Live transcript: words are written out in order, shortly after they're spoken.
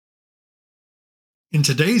In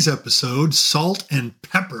today's episode, salt and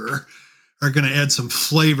pepper are going to add some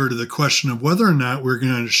flavor to the question of whether or not we're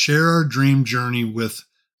going to share our dream journey with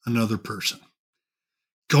another person.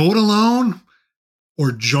 Go it alone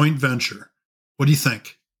or joint venture? What do you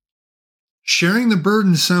think? Sharing the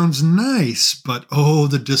burden sounds nice, but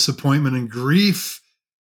the disappointment and grief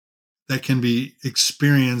that can be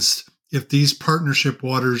experienced if these partnership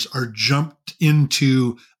waters are jumped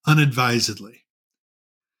into unadvisedly.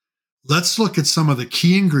 Let's look at some of the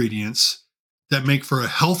key ingredients that make for a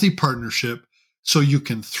healthy partnership so you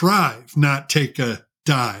can thrive, not take a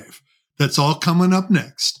dive. That's all coming up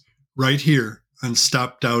next, right here on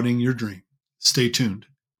Stop Doubting Your Dream. Stay tuned.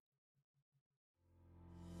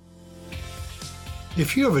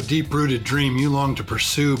 If you have a deep-rooted dream you long to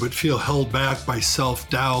pursue but feel held back by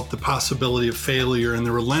self-doubt, the possibility of failure, and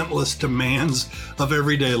the relentless demands of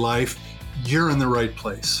everyday life, you're in the right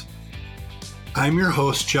place. I'm your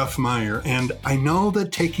host, Jeff Meyer, and I know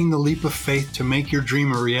that taking the leap of faith to make your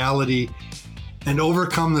dream a reality and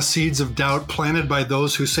overcome the seeds of doubt planted by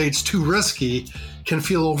those who say it's too risky can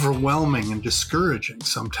feel overwhelming and discouraging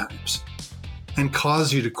sometimes, and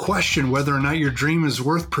cause you to question whether or not your dream is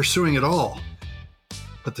worth pursuing at all.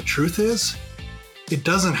 But the truth is, it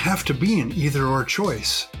doesn't have to be an either-or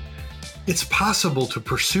choice. It's possible to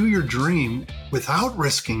pursue your dream without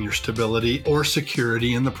risking your stability or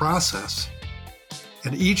security in the process.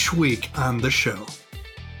 And each week on the show,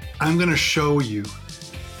 I'm going to show you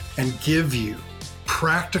and give you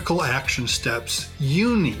practical action steps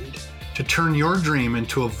you need to turn your dream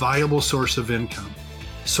into a viable source of income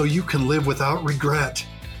so you can live without regret,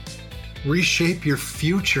 reshape your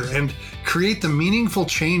future, and create the meaningful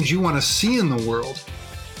change you want to see in the world,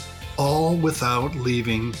 all without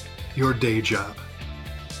leaving your day job.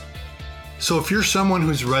 So if you're someone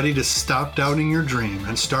who's ready to stop doubting your dream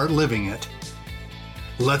and start living it,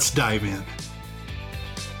 let's dive in.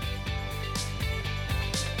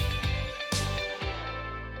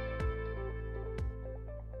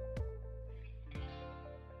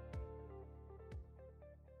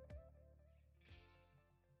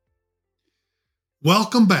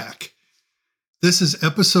 Welcome back. This is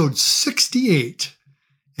episode 68,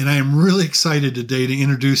 and I am really excited today to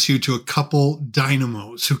introduce you to a couple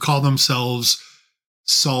dynamos who call themselves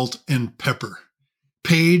Salt and Pepper.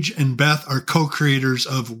 Paige and Beth are co-creators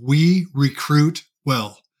of We Recruit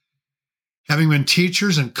Well. Having been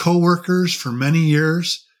teachers and co-workers for many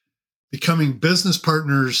years, becoming business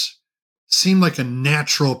partners seemed like a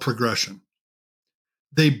natural progression.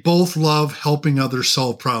 They both love helping others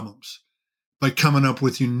solve problems by coming up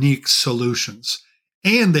with unique solutions,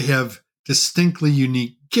 and they have distinctly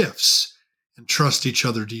unique gifts and trust each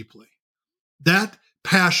other deeply. That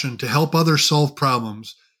passion to help others solve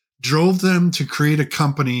problems drove them to create a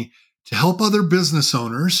company to help other business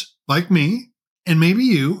owners like me and maybe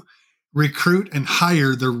you recruit and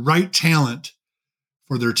hire the right talent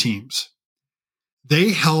for their teams.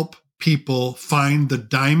 They help people find the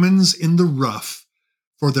diamonds in the rough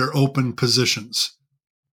for their open positions.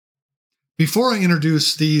 Before I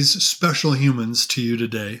introduce these special humans to you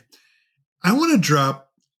today, I want to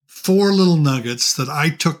drop 4 little nuggets that I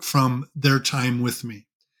took from their time with me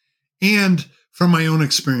and from my own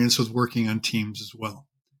experience with working on teams as well.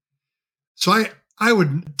 So I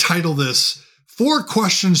would title this 4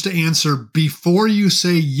 questions to answer before you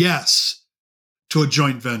say yes to a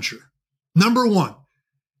joint venture. Number 1,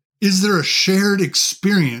 is there a shared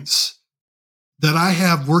experience that I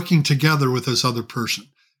have working together with this other person?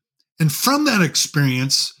 And from that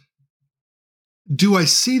experience, do I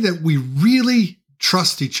see that we really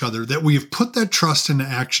trust each other, that we have put that trust into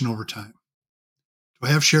action over time? Do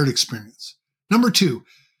I have shared experience? Number 2,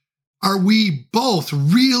 are we both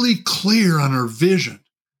really clear on our vision?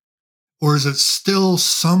 Or is it still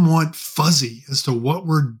somewhat fuzzy as to what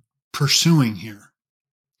we're pursuing here?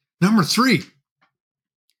 Number 3,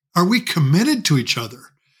 are we committed to each other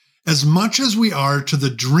as much as we are to the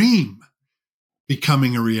dream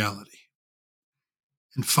becoming a reality?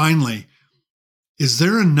 And finally, is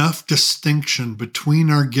there enough distinction between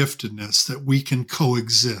our giftedness that we can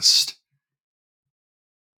coexist?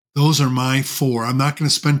 Those are my 4. I'm not going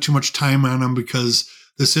to spend too much time on them because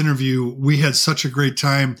this interview, we had such a great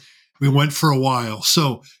time. We went for a while.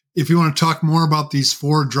 So if you want to talk more about these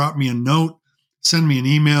 4, drop me a note, send me an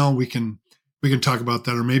email. We can talk about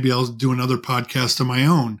that, or maybe I'll do another podcast of my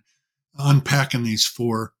own unpacking these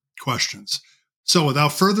 4 questions. So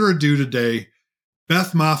without further ado today,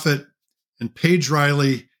 Beth Moffatt and Paige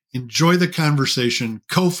Risley, enjoy the conversation,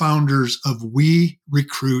 co-founders of We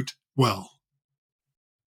Recruit Well.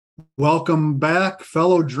 Welcome back,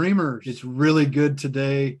 fellow dreamers. It's really good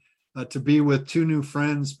today to be with 2 new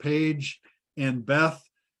friends, Paige and Beth.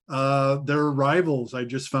 They're rivals, I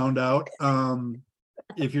just found out.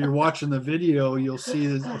 If you're watching the video, you'll see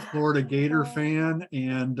a Florida Gator fan,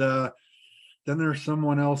 and then there's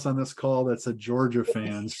someone else on this call that's a Georgia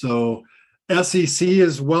fan. So SEC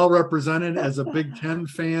is well represented. As a Big Ten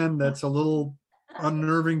fan, that's a little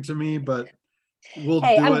unnerving to me, but we'll do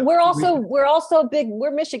it.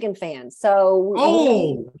 We're Michigan fans.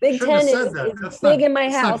 So Big Ten is big in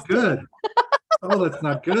my house. Not good. Oh, that's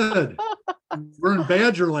not good. We're in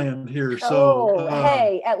Badgerland here. So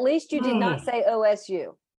hey, at least you did not say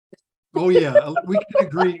OSU. Oh yeah, we can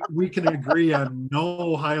agree. We can agree on no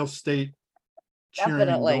Ohio State cheering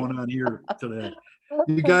going on here today.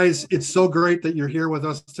 You guys, it's so great that you're here with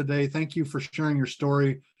us today. Thank you for sharing your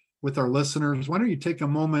story with our listeners. Why don't you take a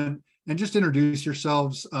moment and just introduce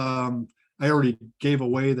yourselves? I already gave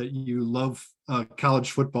away that you love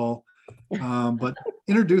college football, but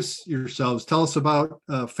introduce yourselves. Tell us about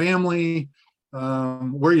family,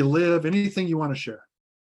 where you live, anything you want to share.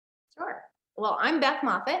 Sure. Well, I'm Beth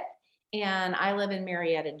Moffatt, and I live in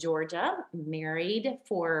Marietta, Georgia. Married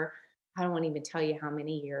for, I don't want to even tell you how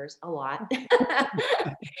many years, a lot.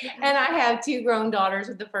 And I have 2 grown daughters.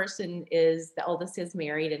 The oldest is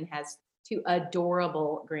married and has 2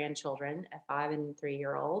 adorable grandchildren, a 5 and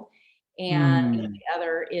 3-year-old. And the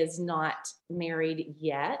other is not married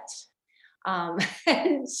yet.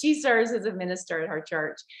 And she serves as a minister at her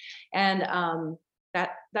church. And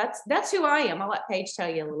that's who I am. I'll let Paige tell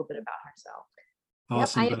you a little bit about herself.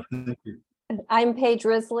 Awesome. Yep, thank you. I'm Paige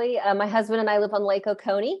Risley. My husband and I live on Lake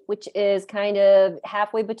Oconee, which is kind of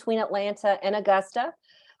halfway between Atlanta and Augusta.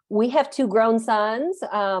 We have 2 grown sons.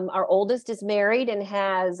 Our oldest is married and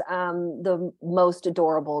has the most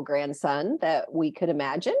adorable grandson that we could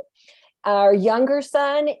imagine. Our younger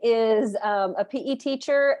son is a PE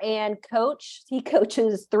teacher and coach. He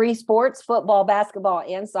coaches 3 sports, football, basketball,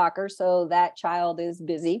 and soccer. So that child is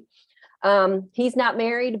busy. He's not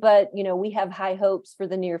married, but we have high hopes for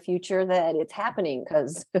the near future that it's happening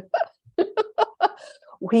because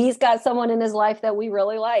he's got someone in his life that we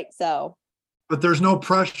really like. So, but there's no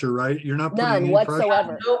pressure, right? You're not putting none any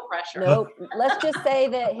whatsoever. No pressure. Nope. Let's just say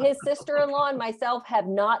that his sister-in-law and myself have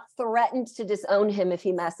not threatened to disown him if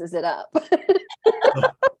he messes it up.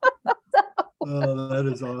 Oh, that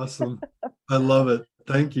is awesome. I love it.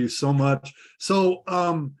 Thank you so much. So,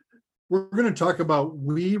 we're going to talk about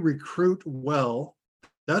We Recruit Well.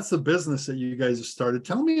 That's the business that you guys have started.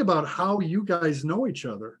 Tell me about how you guys know each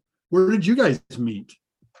other. Where did you guys meet?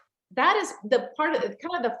 That is the part of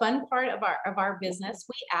kind of the fun part of our business.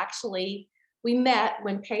 We met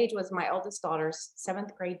when Paige was my oldest daughter's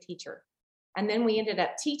 7th grade teacher. And then we ended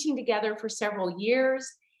up teaching together for several years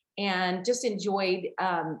and just enjoyed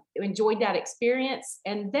that experience.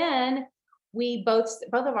 And then we both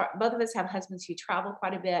of us have husbands who travel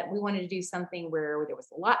quite a bit. We wanted to do something where there was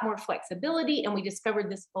a lot more flexibility, and we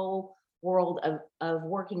discovered this whole world of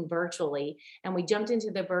working virtually. And we jumped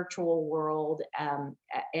into the virtual world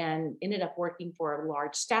and ended up working for a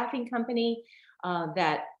large staffing company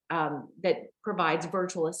that provides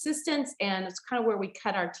virtual assistance. And it's kind of where we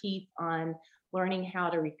cut our teeth on learning how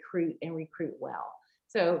to recruit well.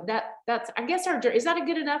 So that's, I guess, is that a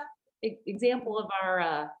good enough example of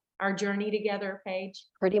our journey together, Paige?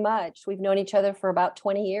 Pretty much. We've known each other for about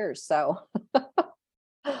 20 years. So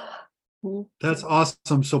that's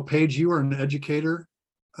awesome. So Paige, you are an educator.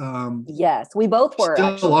 Yes, we both were.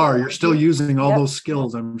 Still actually. are. You're still using all those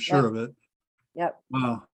skills, I'm sure of it. Yep.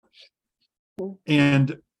 Wow.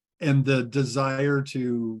 And the desire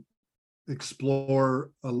to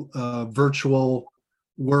explore virtual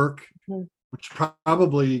work, which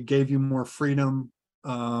probably gave you more freedom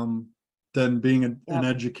than being an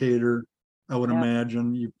educator. I would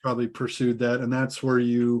imagine you probably pursued that, and that's where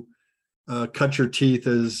you cut your teeth,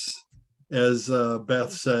 as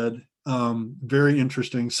Beth said. Very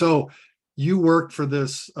interesting. So you worked for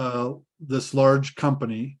this large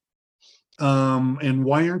company, and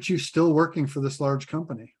why aren't you still working for this large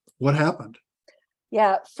company? What happened?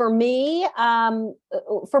 Yeah, for me,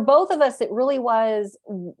 for both of us, it really was.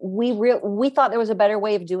 We thought there was a better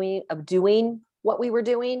way of doing what we were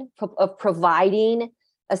doing, of providing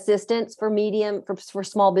assistance for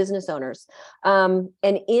small business owners, and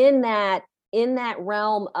in that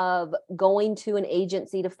realm of going to an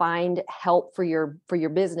agency to find help for your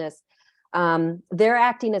business, they're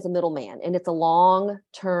acting as a middleman, and it's a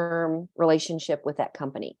long-term relationship with that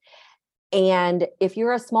company. And if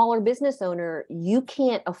you're a smaller business owner, you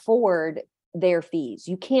can't afford their fees.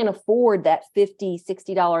 You can't afford that $50,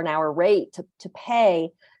 $60 an hour rate to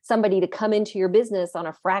pay somebody to come into your business on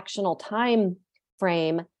a fractional time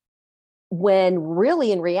frame when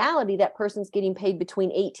really in reality, that person's getting paid between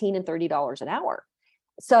 $18 and $30 an hour.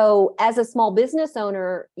 So as a small business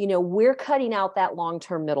owner, we're cutting out that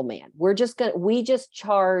long-term middleman. We just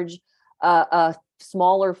charge a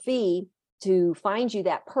smaller fee to find you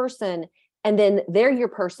that person. And then they're your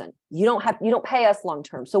person. You don't pay us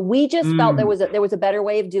long-term. So we just felt there was a better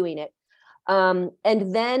way of doing it. And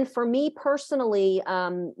then for me personally,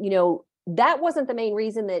 that wasn't the main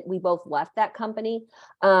reason that we both left that company.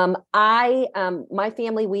 My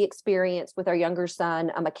family, we experienced with our younger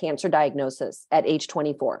son, a cancer diagnosis at age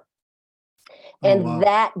 24. And wow.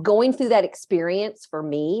 that going through that experience for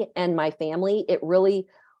me and my family, it really,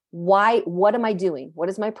 what am I doing? What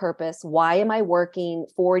is my purpose? Why am I working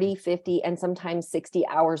 40, 50, and sometimes 60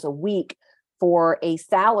 hours a week for a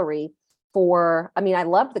salary I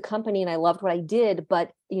loved the company and I loved what I did,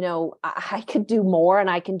 but I could do more and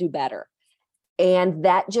I can do better. And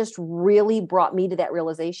that just really brought me to that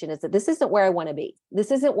realization is that this isn't where I want to be.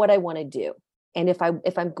 This isn't what I want to do. And if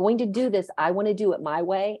I'm going to do this, I want to do it my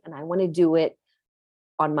way and I want to do it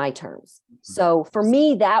on my terms. So for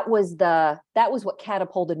me, that was what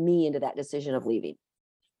catapulted me into that decision of leaving.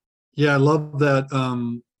 Yeah, I love that.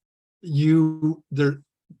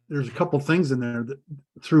 There's a couple things in there that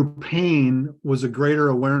through pain was a greater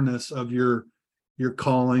awareness of your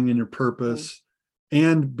calling and your purpose,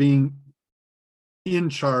 and being in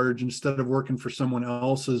charge instead of working for someone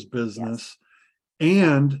else's business. Yes.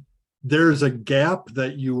 And there's a gap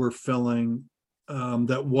that you were filling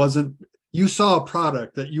that wasn't, you saw a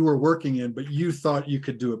product that you were working in, but you thought you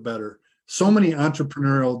could do it better. So many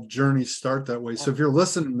entrepreneurial journeys start that way. So if you're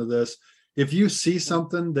listening to this, if you see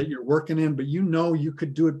something that you're working in, but you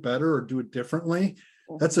could do it better or do it differently,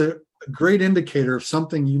 that's a great indicator of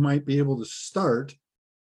something you might be able to start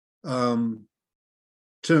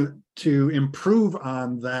to improve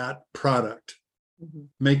on that product,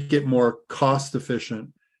 make it more cost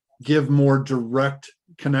efficient, give more direct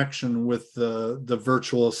connection with the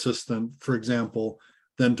virtual assistant, for example,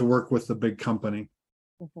 than to work with the big company.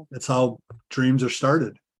 That's how dreams are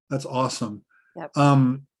started. That's awesome. Yep.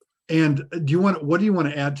 And what do you want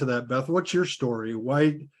to add to that, Beth? What's your story?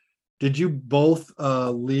 Why did you both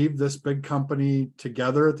leave this big company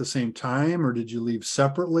together at the same time, or did you leave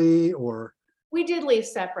separately? Or we did leave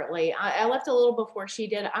separately. I left a little before she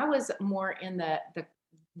did. I was more in the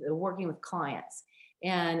working with clients,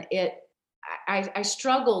 and I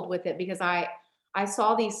struggled with it because I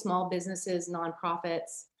saw these small businesses,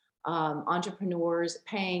 nonprofits, entrepreneurs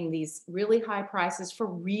paying these really high prices for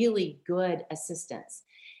really good assistance.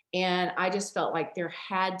 And I just felt like there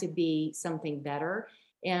had to be something better.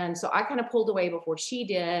 And so I kind of pulled away before she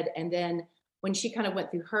did. And then when she kind of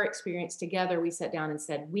went through her experience together, we sat down and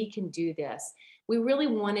said, we can do this. We really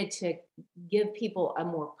wanted to give people a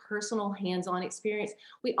more personal hands-on experience.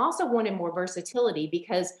 We also wanted more versatility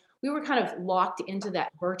because we were kind of locked into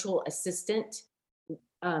that virtual assistant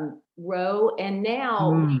row. And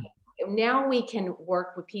now we can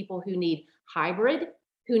work with people who need hybrid,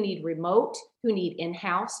 who need remote, who need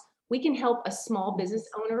in-house. We can help a small business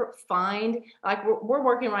owner find, like we're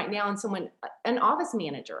working right now on an office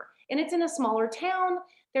manager, and it's in a smaller town.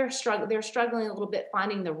 They're struggling a little bit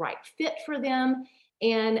finding the right fit for them.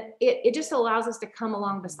 And it just allows us to come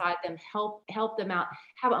along beside them, help them out,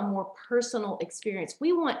 have a more personal experience.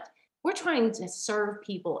 We're trying to serve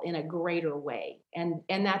people in a greater way. And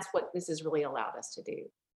that's what this has really allowed us to do.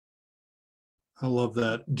 I love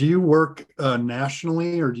that. Do you work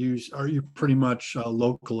nationally, or are you pretty much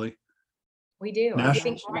locally? We do. I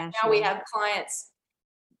think right now we have clients,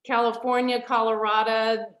 California,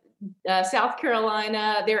 Colorado, South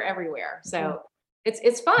Carolina, they're everywhere. So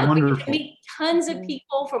it's fun. Wonderful. We can meet tons of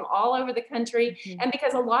people from all over the country. And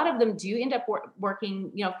because a lot of them do end up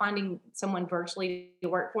working, finding someone virtually to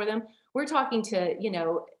work for them. We're talking to,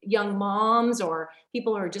 young moms or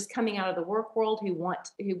people who are just coming out of the work world who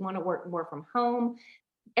want to work more from home,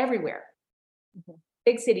 everywhere.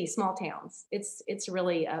 Big cities, small towns. It's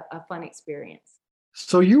really a fun experience.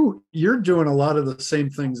 So you're doing a lot of the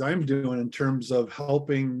same things I'm doing in terms of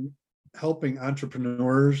helping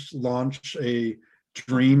entrepreneurs launch a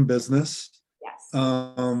dream business. Yes.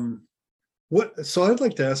 So I'd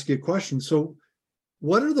like to ask you a question. So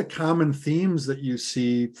what are the common themes that you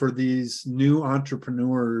see for these new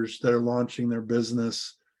entrepreneurs that are launching their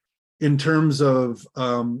business in terms of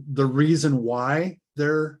the reason why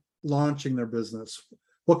they're launching their business?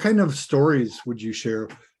 What kind of stories would you share?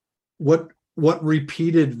 What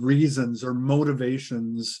repeated reasons or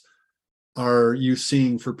motivations are you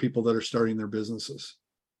seeing for people that are starting their businesses?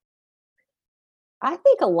 I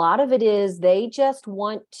think a lot of it is they just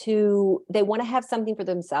want to have something for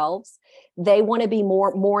themselves. They want to be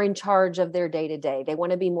more in charge of their day to day. They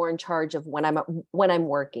want to be more in charge of when I'm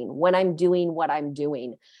working, when I'm doing what I'm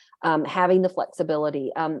doing, having the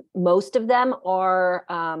flexibility. Most of them are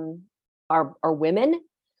women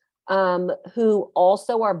who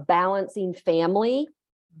also are balancing family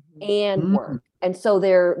and work. And so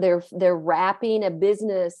they're wrapping a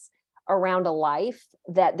business around a life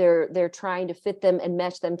that they're trying to fit them and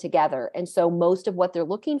mesh them together. And so most of what they're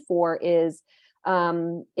looking for is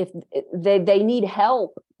if they need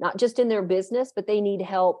help, not just in their business, but they need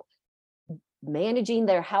help managing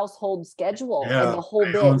their household schedule and the whole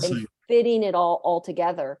bit and fitting it all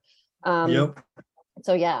together.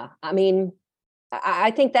 So yeah, I mean,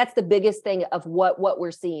 I think that's the biggest thing of what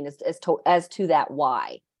we're seeing as to that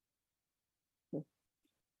why.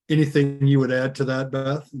 Anything you would add to that,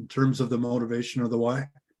 Beth, in terms of the motivation or the why?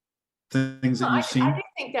 Things that you've seen? I do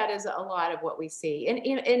think that is a lot of what we see.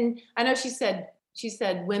 And I know she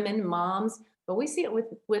said women, moms, but we see it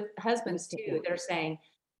with husbands too. They're saying,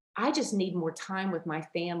 I just need more time with my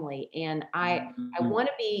family. And I want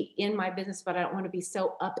to be in my business, but I don't want to be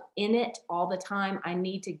so up in it all the time. I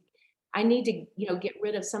need to, get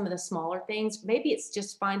rid of some of the smaller things. Maybe it's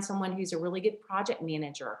just find someone who's a really good project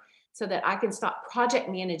manager so that I can stop project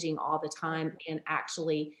managing all the time and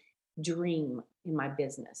actually dream in my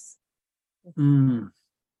business.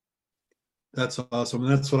 That's awesome.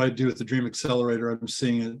 And that's what I do with the Dream Accelerator. I'm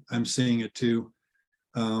seeing it too.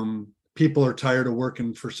 People are tired of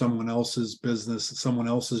working for someone else's business, someone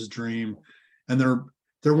else's dream. And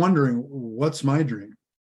they're wondering, what's my dream?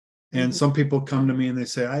 And some people come to me and they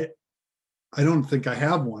say, I don't think I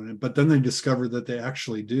have one. But then they discover that they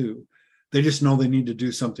actually do. They just know they need to do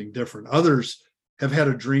something different. Others have had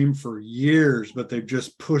a dream for years, but they've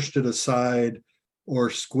just pushed it aside or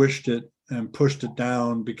squished it and pushed it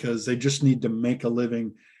down because they just need to make a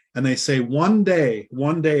living. And they say, one day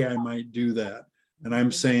I might do that. And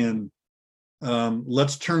I'm saying,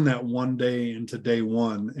 let's turn that one day into day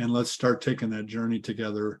one, and let's start taking that journey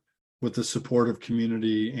together with the supportive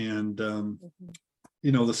community and,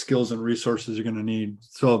 the skills and resources you're going to need.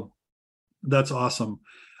 So that's awesome.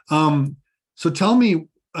 So tell me,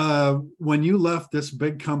 when you left this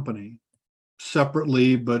big company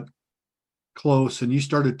separately, but close, and you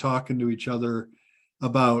started talking to each other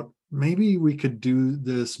about maybe we could do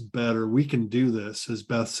this better. We can do this, as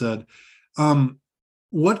Beth said.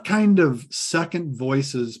 What kind of second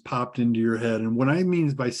voices popped into your head? And what I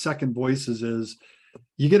mean by second voices is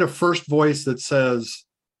you get a first voice that says,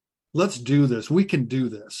 let's do this. We can do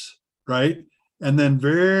this, right? And then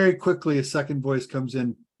very quickly a second voice comes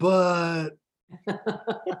in, but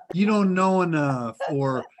you don't know enough,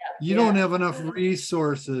 or you don't have enough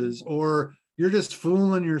resources, or you're just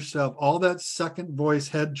fooling yourself. All that second voice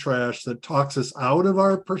head trash that talks us out of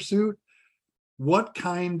our pursuit. What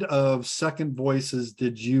kind of second voices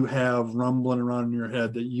did you have rumbling around in your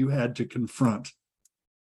head that you had to confront?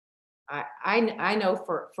 I know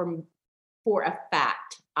for a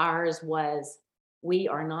fact, ours was, we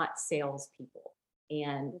are not salespeople.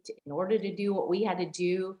 And in order to do what we had to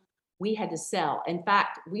do, we had to sell. In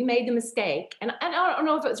fact, we made the mistake, and I don't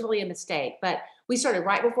know if it was really a mistake, but we started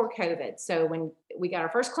right before COVID. So when we got our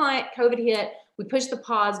first client, COVID hit, we pushed the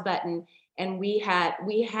pause button, and we had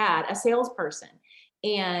a salesperson.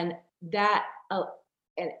 And that,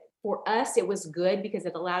 and for us, it was good because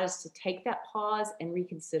it allowed us to take that pause and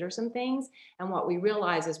reconsider some things. And what we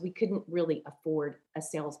realized is we couldn't really afford a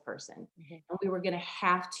salesperson. And we were going to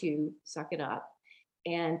have to suck it up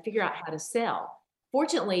and figure out how to sell.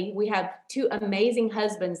 Fortunately, we have two amazing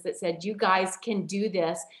husbands that said, you guys can do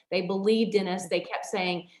this. They believed in us. They kept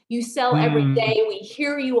saying, you sell every day. We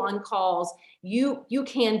hear you on calls. You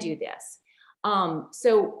can do this.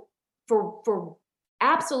 So for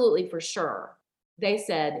absolutely, for sure, they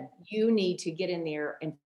said, you need to get in there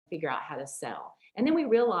and figure out how to sell. And then we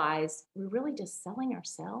realized we're really just selling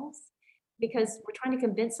ourselves because we're trying to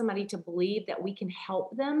convince somebody to believe that we can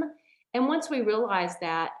help them. And once we realized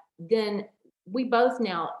that, then we both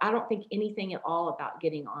now, I don't think anything at all about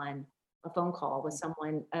getting on a phone call with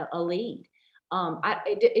someone, a lead.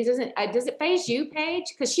 Does it phase you, Paige?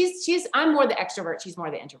 Because I'm more the extrovert, she's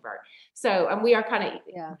more the introvert. So, and we are kind of,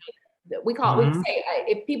 we say,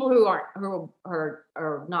 if people who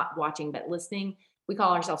are not watching but listening, we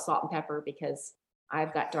call ourselves Salt and Pepper because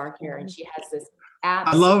I've got dark hair and she has this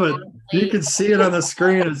I love it. You can see it on the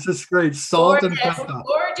screen. It's just great. Salt and pepper.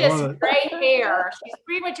 Gorgeous gray hair. She's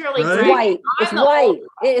prematurely gray. It's white. It's white.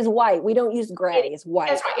 It is white. We don't use gray. It's white.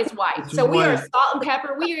 That's right. It's white. So we are salt and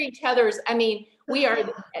pepper. We are each other's. I mean, we are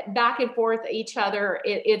back and forth each other.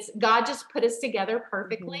 It's God just put us together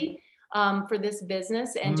perfectly for this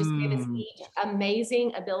business and just gave us each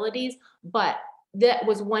amazing abilities. But that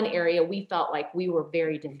was one area we felt like we were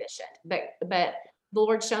very deficient. But the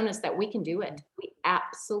Lord's shown us that we can do it. We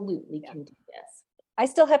absolutely can do this. I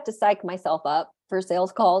still have to psych myself up for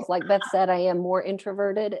sales calls. Like Beth said, I am more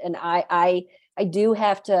introverted, and I do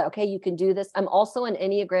have to, okay, you can do this. I'm also an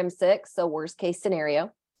Enneagram 6, so worst case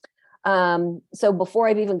scenario. So before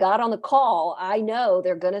I've even got on the call, I know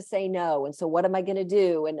they're going to say no. And so what am I going to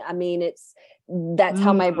do? And I mean, that's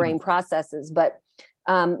how my brain processes. But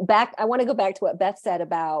I want to go back to what Beth said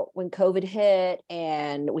about when COVID hit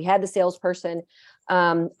and we had the salesperson.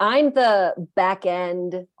 I'm the back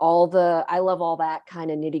end, I love all that kind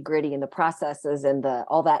of nitty gritty and the processes and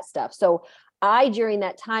all that stuff. So I, during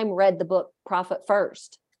that time, read the book Profit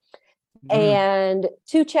First. And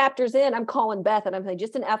 2 chapters in, I'm calling Beth and I'm saying,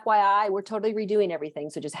 just an FYI, we're totally redoing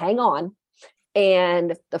everything. So just hang on.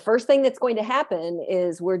 And the first thing that's going to happen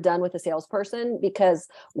is we're done with the salesperson because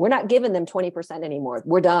we're not giving them 20% anymore.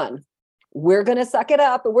 We're done. We're going to suck it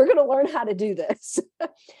up and we're going to learn how to do this.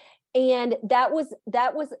 And that was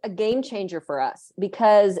a game changer for us,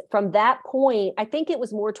 because from that point, I think it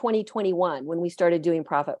was more 2021 when we started doing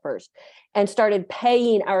Profit First and started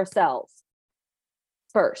paying ourselves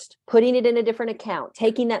first, putting it in a different account,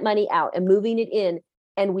 taking that money out and moving it in.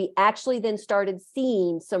 And we actually then started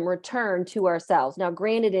seeing some return to ourselves. Now,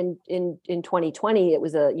 granted, in 2020, it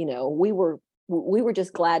was we were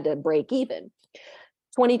just glad to break even.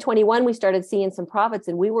 2021, we started seeing some profits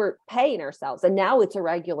and we were paying ourselves, and now it's a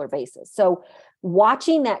regular basis. So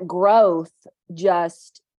watching that growth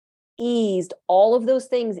just eased all of those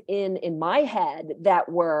things in my head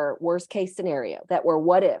that were worst case scenario, that were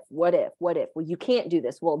what if, well, you can't do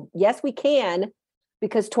this. Well, yes, we can,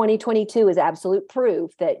 because 2022 is absolute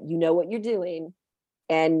proof that you know what you're doing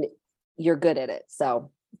and you're good at it.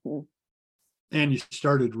 So. And you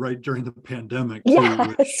started right during the pandemic too,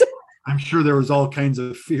 yes. which I'm sure there was all kinds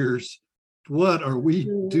of fears. What are we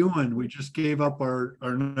doing? We just gave up our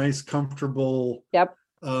nice, comfortable,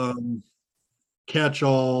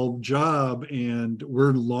 catch-all job, and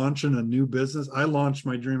we're launching a new business. I launched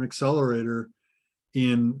my Dream Accelerator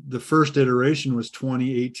in the first iteration was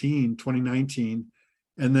 2019,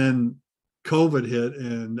 and then COVID hit,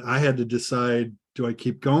 and I had to decide, do I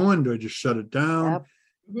keep going? Do I just shut it down?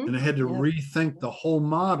 And I had to rethink the whole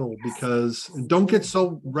model, because don't get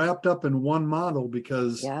so wrapped up in one model,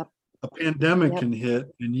 because a pandemic can hit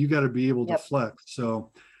and you got to be able to flex.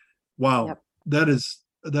 So, wow, that is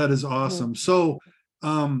awesome. So,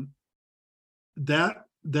 that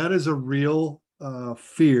is a real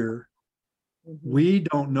fear. We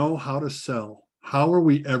don't know how to sell. How are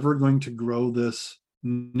we ever going to grow this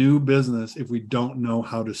new business if we don't know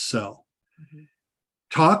how to sell?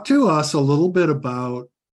 Talk to us a little bit about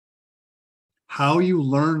how you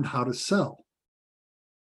learned how to sell,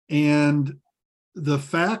 and the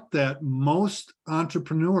fact that most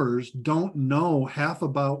entrepreneurs don't know half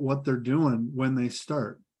about what they're doing when they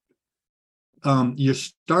start. You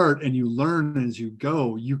start and you learn as you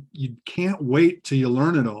go. You can't wait till you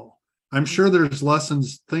learn it all. I'm sure there's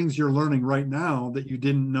things you're learning right now that you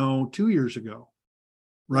didn't know 2 years ago,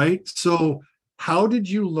 right? So how did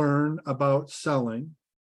you learn about selling?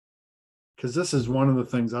 Because this is one of the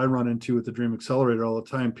things I run into with the Dream Accelerator all the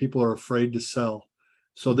time. People are afraid to sell.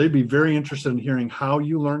 So they'd be very interested in hearing how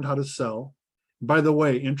you learned how to sell. By the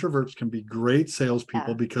way, introverts can be great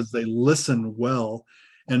salespeople because they listen well.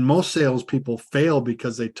 And most salespeople fail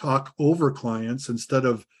because they talk over clients instead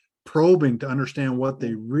of probing to understand what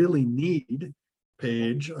they really need.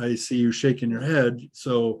 Paige, I see you shaking your head.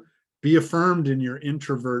 So be affirmed in your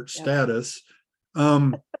introvert status.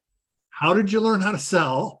 How did you learn how to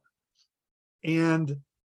sell? And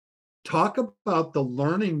talk about the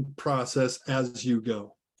learning process as you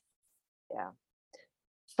go.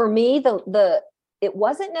 For me, it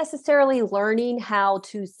wasn't necessarily learning how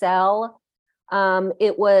to sell.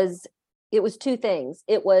 It was 2 things.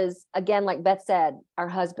 It was, again, like Beth said, our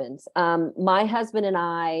husbands. My husband and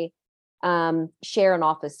I share an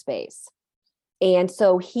office space. And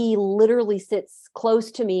so he literally sits close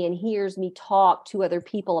to me and hears me talk to other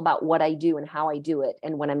people about what I do and how I do it.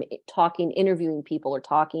 And when I'm interviewing people or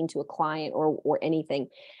talking to a client or anything.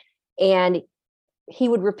 And he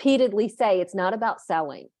would repeatedly say, it's not about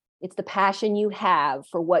selling. It's the passion you have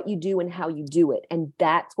for what you do and how you do it. And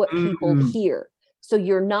that's what people hear. So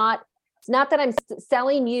it's not that I'm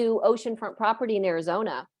selling you oceanfront property in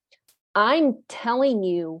Arizona. I'm telling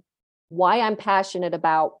you why I'm passionate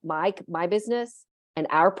about my business and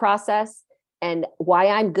our process and why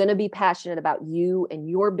I'm going to be passionate about you and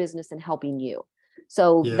your business and helping you.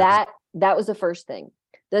 So Yeah. that was the first thing.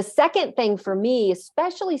 The second thing for me,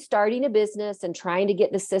 especially starting a business and trying to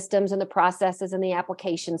get the systems and the processes and the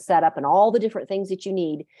application set up and all the different things that you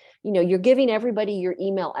need, you're giving everybody your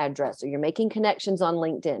email address, or you're making connections on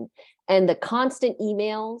LinkedIn, and the constant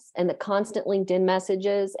emails and the constant LinkedIn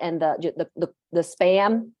messages and the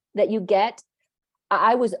spam that you get.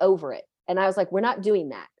 I was over it. And I was like, we're not doing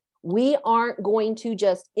that. We aren't going to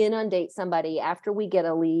just inundate somebody after we get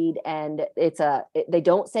a lead and they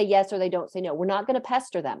don't say yes or they don't say no. We're not going to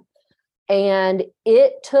pester them. And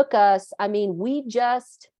it took us,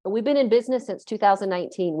 we've been in business since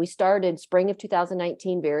 2019. We started spring of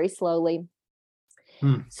 2019 very slowly.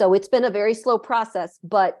 So it's been a very slow process,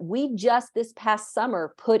 but we just this past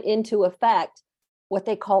summer put into effect what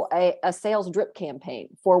they call a sales drip campaign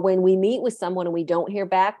for when we meet with someone and we don't hear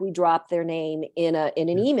back, we drop their name in an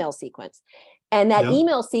email sequence. And that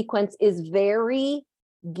email sequence is very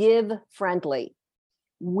give friendly.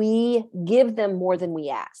 We give them more than we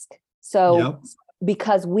ask. So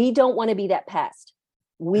because we don't want to be that pest,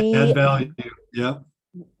 we add value.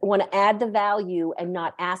 Want to add the value and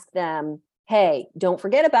not ask them, hey, don't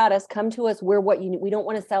forget about us. Come to us. We're what you need. We don't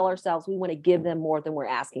want to sell ourselves. We want to give them more than we're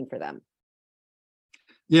asking for them.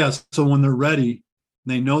 Yes. So when they're ready,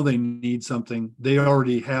 they know they need something. They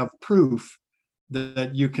already have proof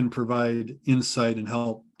that you can provide insight and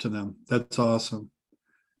help to them. That's awesome.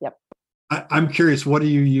 Yep. I'm curious, what do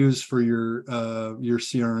you use for your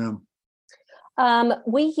CRM?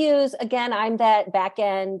 We use, again, I'm that back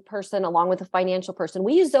end person along with a financial person.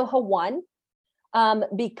 We use Zoho One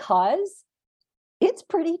because it's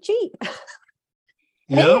pretty cheap.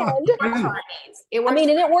 Yeah. And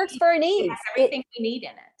it works for our needs. It has everything we need in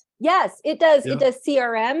it. Yes, it does. It does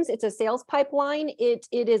CRMs. It's a sales pipeline. It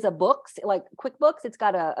is a books, like QuickBooks. It's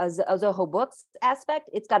got a Zoho Books aspect.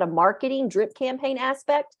 It's got a marketing drip campaign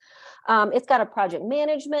aspect. It's got a project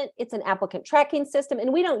management. It's an applicant tracking system.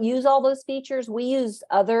 And we don't use all those features. We use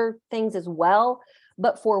other things as well.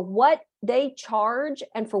 But for what they charge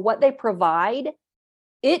and for what they provide,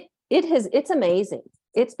 it's amazing.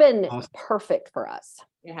 It's been perfect for us.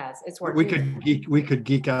 It has. It's working. We could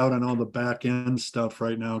geek out on all the back end stuff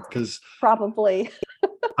right now because probably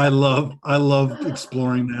I love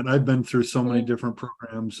exploring that. I've been through so many different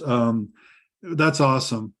programs. That's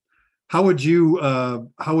awesome. How would you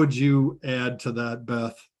add to that,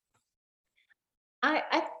 Beth?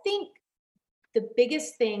 I think the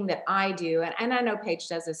biggest thing that I do, and I know Paige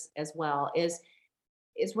does this as well, is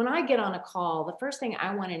when I get on a call, the first thing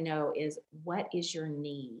I want to know is, what is your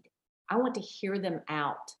need? I want to hear them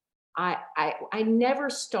out. I never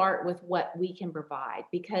start with what we can provide,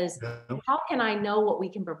 because how can I know what we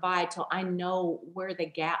can provide till I know where the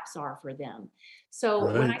gaps are for them? So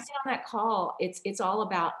when I sit on that call, it's all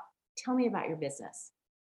about, tell me about your business.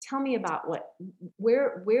 Tell me about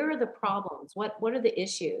where are the problems? What are the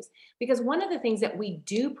issues? Because one of the things that we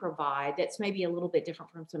do provide that's maybe a little bit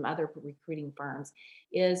different from some other recruiting firms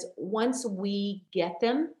is, once we get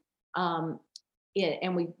them,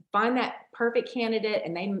 and we find that perfect candidate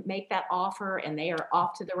and they make that offer and they are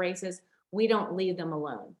off to the races, we don't leave them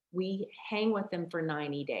alone. We hang with them for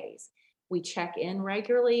 90 days. We check in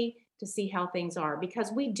regularly to see how things are,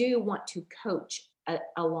 because we do want to coach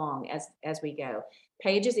along as we go.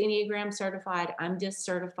 Paige is Enneagram certified. I'm DISC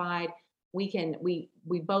certified. We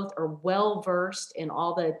both are well versed in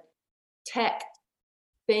all the tech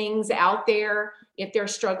things out there. If they're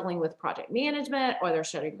struggling with project management, or they're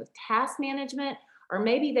struggling with task management, or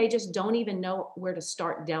maybe they just don't even know where to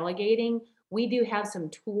start delegating, we do have some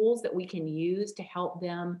tools that we can use to help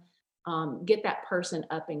them get that person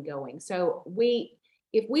up and going. So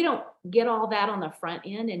if we don't get all that on the front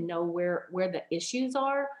end and know where the issues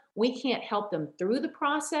are, we can't help them through the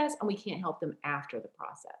process, and we can't help them after the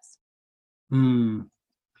process.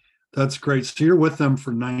 That's great. So you're with them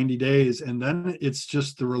for 90 days, and then it's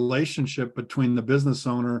just the relationship between the business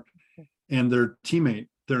owner and their teammate,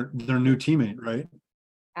 their new teammate, right?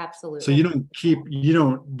 Absolutely. So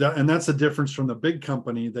and that's the difference from the big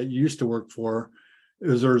company that you used to work for,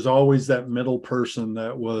 is there's always that middle person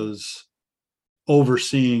that was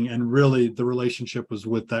overseeing, and really the relationship was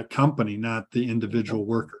with that company, not the individual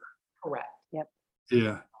worker. Correct. Yep.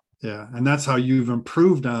 Yeah. And that's how you've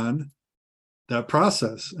improved on that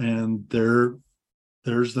process. And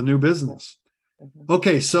there's the new business.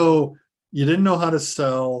 Okay. So you didn't know how to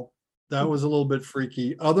sell. That was a little bit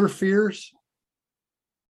freaky. Other fears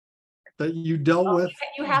that you dealt with?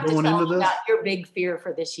 You have to tell them about your big fear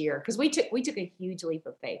for this year, because we took a huge leap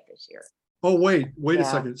of faith this year. Oh, wait a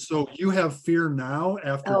second. So you have fear now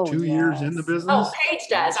after 2 years in the business? Oh, Paige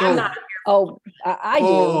does. I'm not a Oh, I do.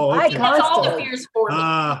 Oh, I okay. That's all the constantly. fears for me.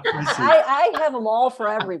 I see. I have them all for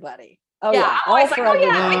everybody. Oh Yeah, yeah, I'm all always like, for oh,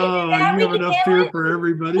 yeah, everybody. we can do that. You We have can enough handle fear it. for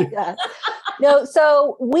everybody. Yeah. No,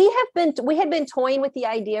 so we had been toying with the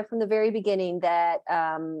idea from the very beginning that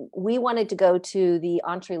we wanted to go to the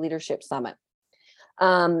Entree Leadership Summit.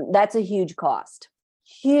 That's a huge cost.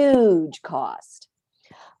 Huge cost.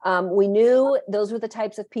 We knew those were the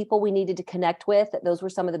types of people we needed to connect with. That those were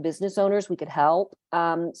some of the business owners we could help.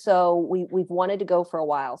 So we've wanted to go for a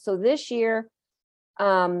while. So this year,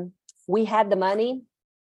 we had the money.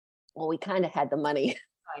 Well, we kind of had the money.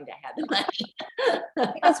 Kind of had the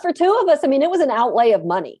money. Because for two of us, I mean, it was an outlay of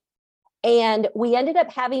money. And we ended up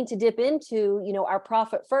having to dip into, our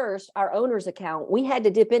profit first, our owner's account. We had to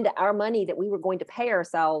dip into our money that we were going to pay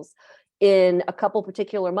ourselves in a couple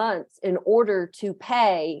particular months in order to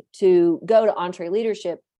pay to go to Entree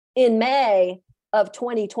Leadership in May of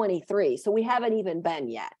 2023. So we haven't even been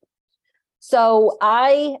yet. So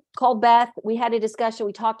I called Beth. We had a discussion.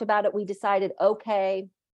 We talked about it. We decided, okay,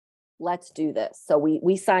 let's do this. So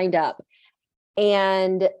we signed up,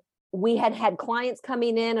 and we had clients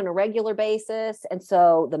coming in on a regular basis. And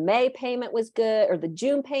so the May payment was good, or the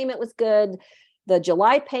June payment was good. The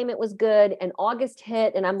July payment was good, and August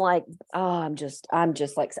hit. And I'm like, oh, I'm just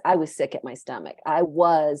like, I was sick at my stomach. I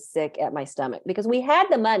was sick at my stomach because we had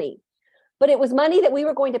the money, but it was money that we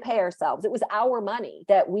were going to pay ourselves. It was our money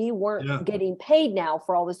that we weren't getting paid now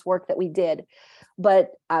for all this work that we did, but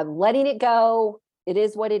I'm letting it go. It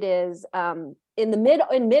is what it is. After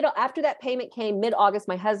that payment came mid-August,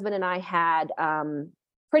 my husband and I had,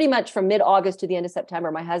 pretty much from mid-August to the end of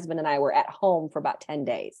September, my husband and I were at home for about 10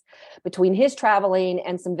 days between his traveling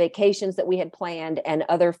and some vacations that we had planned and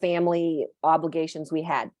other family obligations we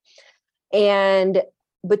had. And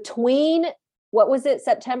between,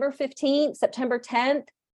 September 15th, September 10th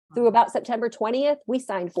through about September 20th, we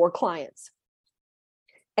signed 4 clients.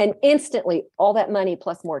 And instantly all that money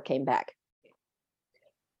plus more came back.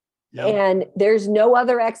 Yep. And there's no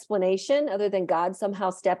other explanation other than God somehow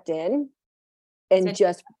stepped in and so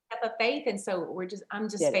just step of faith. And so I'm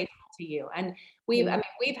just faithful to you. And we've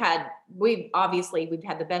had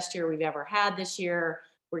the best year we've ever had this year.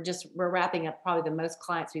 We're wrapping up probably the most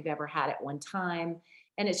clients we've ever had at one time.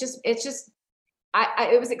 And it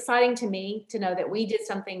was exciting to me to know that we did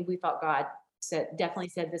something we thought God definitely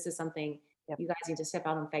said, this is something you guys need to step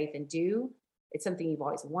out on faith and do. It's something you've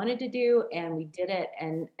always wanted to do, and we did it.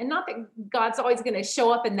 And not that God's always going to show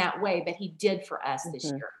up in that way, but He did for us this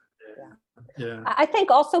year. Yeah. I think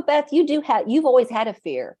also, Beth, you've always had a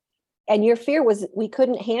fear, and your fear was we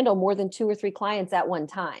couldn't handle more than 2 or 3 clients at one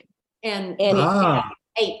time. And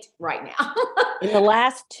 8 right now. In the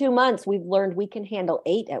last 2 months, we've learned we can handle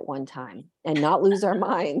 8 at one time and not lose our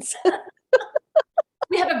minds.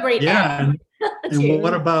 We have a great And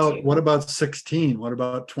what about 16? What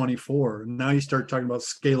about 24? Now you start talking about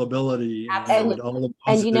scalability and all of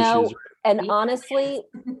those issues. And honestly,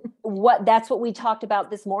 that's what we talked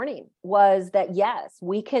about this morning was that, yes,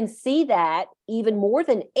 we can see that even more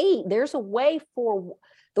than 8. There's a way for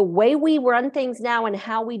the way we run things now and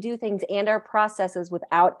how we do things and our processes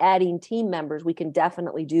without adding team members. We can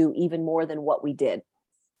definitely do even more than what we did.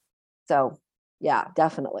 So yeah,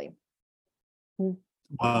 definitely.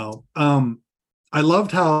 Wow. I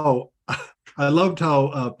loved how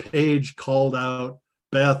Paige called out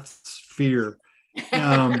Beth's fear,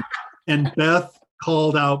 and Beth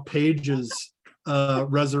called out Paige's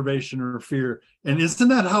reservation or fear. And isn't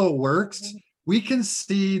that how it works? We can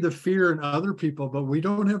see the fear in other people, but we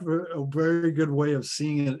don't have a very good way of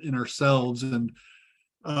seeing it in ourselves. And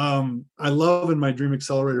I love in my Dream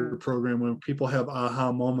Accelerator program when people have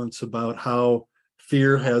aha moments about how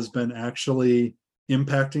fear has been actually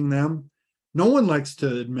impacting them. No one likes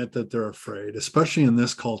to admit that they're afraid, especially in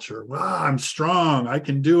this culture. Well, I'm strong, I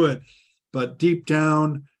can do it. But deep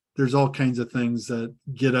down, there's all kinds of things that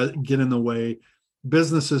get in the way.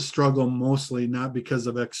 Businesses struggle mostly not because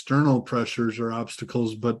of external pressures or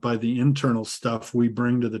obstacles, but by the internal stuff we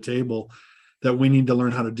bring to the table that we need to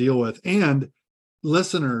learn how to deal with. And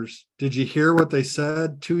listeners, did you hear what they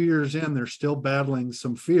said? 2 years in, they're still battling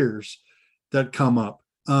some fears that come up.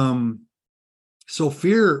 So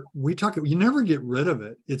fear, you never get rid of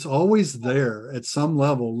it. It's always there at some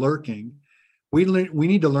level, lurking. We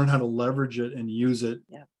need to learn how to leverage it and use it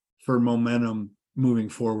for momentum moving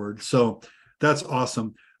forward. So that's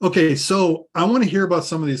awesome. Okay, so I want to hear about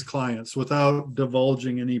some of these clients without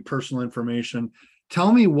divulging any personal information.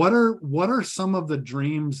 Tell me, what are some of the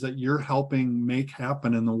dreams that you're helping make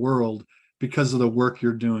happen in the world because of the work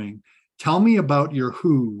you're doing? Tell me about your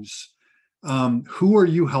who's. Who are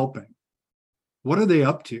you helping? What are they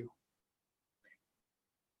up to?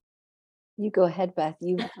 You go ahead, Beth.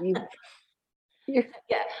 You're Yeah,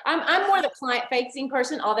 I'm more the client facing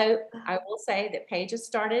person, although I will say that Paige has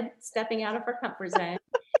started stepping out of her comfort zone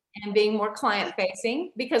and being more client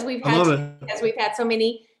facing because I love it. we've had so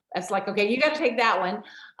many. It's like, okay, you got to take that one.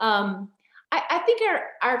 I think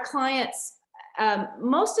our clients,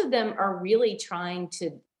 most of them are really trying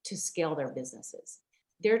to scale their businesses.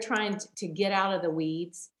 They're trying to get out of the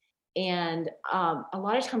weeds, and a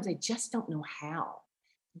lot of times they just don't know how.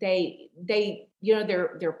 They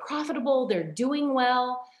they're profitable, they're doing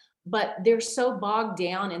well, but they're so bogged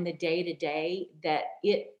down in the day to day that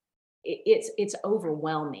it's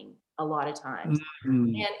overwhelming a lot of times.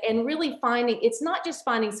 Mhm. And really finding, it's not just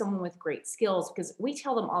finding someone with great skills, because we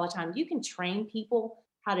tell them all the time, you can train people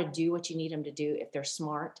how to do what you need them to do if they're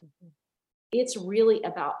smart. It's really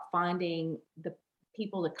about finding the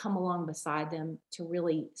people to come along beside them, to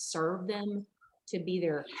really serve them, to be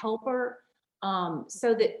their helper,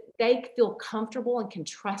 so that they feel comfortable and can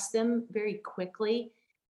trust them very quickly.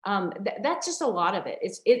 That's just a lot of it.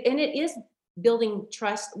 And it is building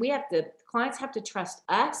trust. Clients have to trust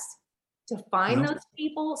us to find Yeah. those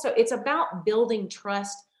people. So it's about building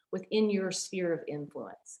trust within your sphere of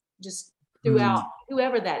influence, just throughout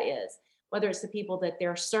whoever that is, whether it's the people that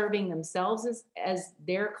they're serving themselves as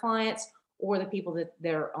their clients, or the people that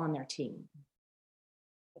they're on their team.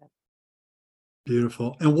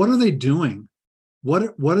 Beautiful. And what are they doing?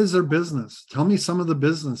 What is their business? Tell me some of the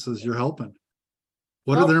businesses you're helping.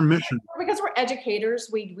 What are Well, their mission? because we're educators,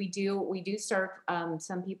 we do serve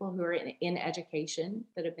some people who are in education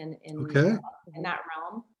that have been Okay. in that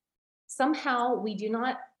realm. Somehow we're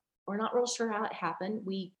not real sure how it happened.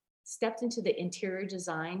 We stepped into the interior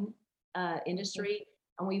design industry,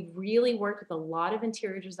 and we've really worked with a lot of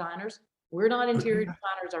interior designers. We're not interior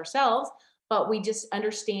designers ourselves, but we just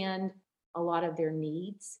understand a lot of their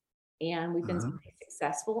needs, and we've been pretty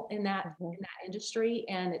successful in that industry.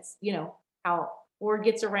 And it's how word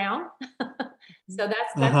gets around. So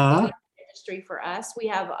that's the industry for us. We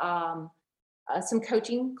have some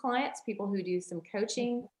coaching clients, people who do some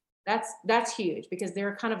coaching. That's huge, because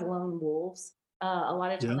they're kind of lone wolves a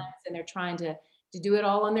lot of times, and they're trying to do it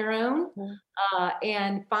all on their own.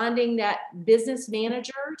 And finding that business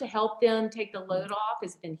manager to help them take the load off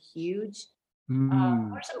has been huge.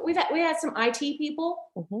 We had some IT people.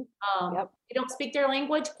 We don't speak their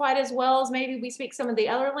language quite as well as maybe we speak some of the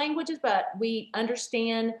other languages, but we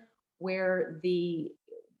understand where the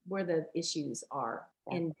issues are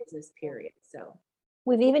in business, period. So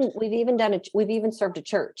we've even served a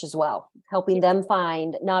church as well, helping them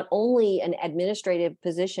find not only an administrative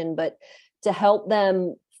position, but to help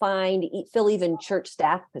them fill even church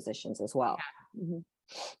staff positions as well.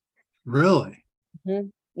 Really?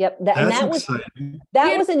 Yep. That was exciting.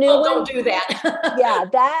 That was a new one. Don't do that. Yeah,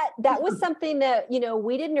 that was something that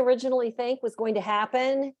we didn't originally think was going to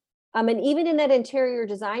happen. And even in that interior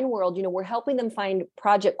design world, we're helping them find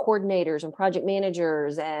project coordinators and project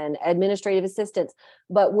managers and administrative assistants.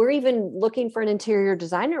 But we're even looking for an interior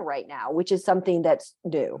designer right now, which is something that's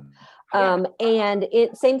new. And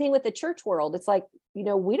same thing with the church world. It's like, we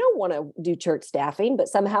don't want to do church staffing, but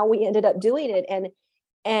somehow we ended up doing it.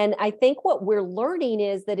 And I think what we're learning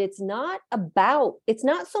is that it's not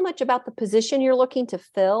so much about the position you're looking to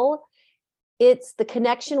fill. It's the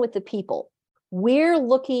connection with the people. We're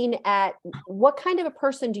looking at what kind of a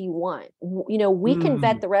person do you want? We can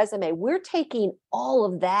vet the resume. We're taking all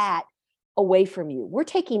of that away from you. We're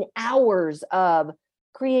taking hours of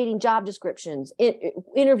creating job descriptions,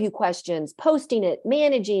 interview questions, posting it,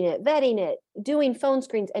 managing it, vetting it, doing phone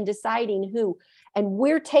screens, and deciding who. And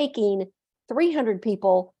we're taking 300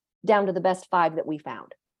 people down to the best 5 that we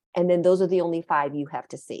found. And then those are the only 5 you have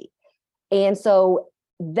to see. And so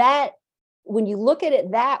that, when you look at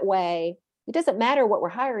it that way, it doesn't matter what we're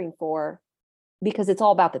hiring for, because it's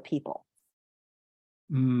all about the people.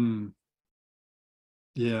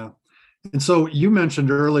 Yeah. And so you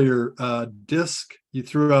mentioned earlier, DISC, you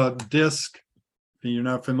threw out DISC, and you're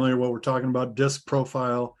not familiar what we're talking about, DISC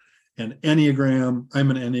profile and Enneagram.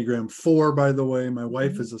 I'm an Enneagram 4, by the way. My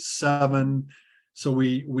wife is a 7. So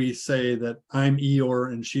we say that I'm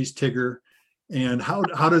Eeyore and she's Tigger. And how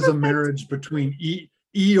does a marriage between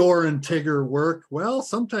Eeyore and Tigger work? Well,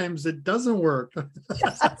 sometimes it doesn't work.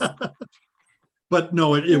 But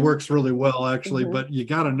no, it works really well, actually. But you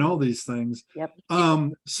got to know these things. Yep.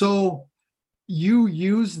 So you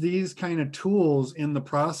use these kind of tools in the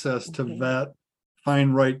process to vet,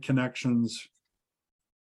 find right connections.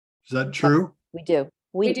 Is that true? We do.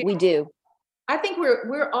 We do. I think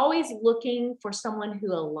we're always looking for someone who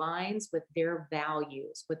aligns with their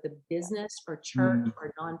values, with the business or church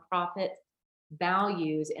or nonprofit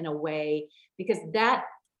values in a way, because that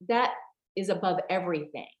is above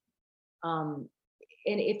everything. And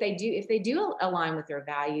if they do align with their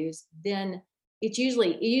values, then it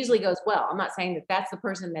usually goes well. I'm not saying that that's the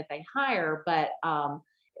person that they hire, but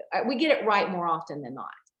we get it right more often than not.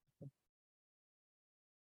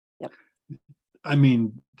 Yep. I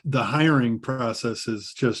mean, the hiring process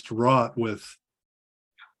is just wrought with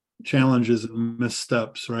challenges and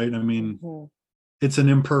missteps, right? I mean, it's an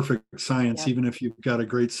imperfect science, even if you've got a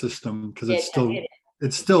great system, because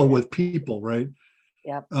it's still with people, right?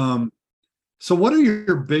 Yep. So what are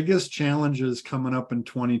your biggest challenges coming up in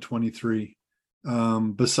 2023?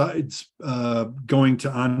 Besides going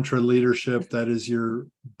to Entre Leadership, that is your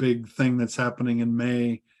big thing that's happening in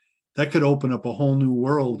May. That could open up a whole new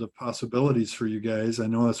world of possibilities for you guys. I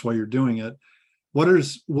know that's why you're doing it. What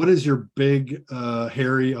is your big,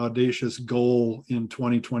 hairy, audacious goal in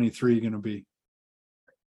 2023 going to be?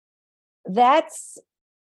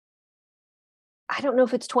 I don't know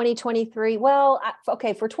if it's 2023. Well,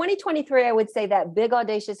 okay, for 2023, I would say that big,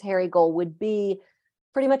 audacious, hairy goal would be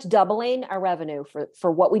pretty much doubling our revenue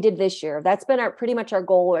for what we did this year. That's been pretty much our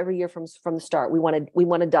goal every year from the start. We want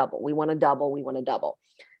to double.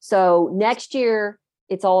 So next year,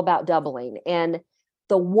 it's all about doubling. And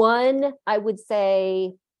the one, I would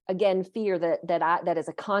say, again, fear that is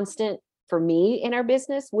a constant for me in our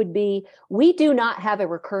business would be, we do not have a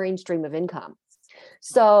recurring stream of income.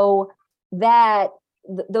 So that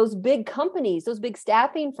those big companies, those big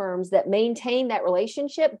staffing firms that maintain that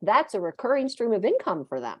relationship, that's a recurring stream of income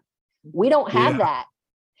for them. We don't have that.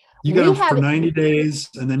 You got them for 90 days,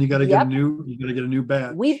 and then you got to get a new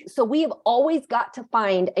batch. We have always got to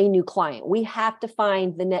find a new client. We have to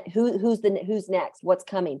find who's next, what's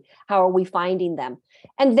coming, how are we finding them?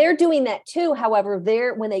 And they're doing that too. However,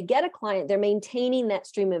 when they get a client, they're maintaining that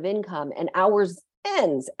stream of income, and ours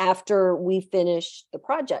ends after we finish the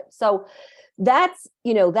project. So that's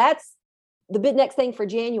the big next thing for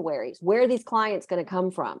January. Where are these clients going to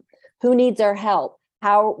come from? Who needs our help?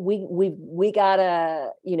 How we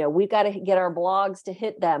gotta get our blogs to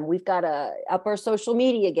hit them. We've got to up our social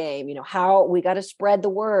media game. How we got to spread the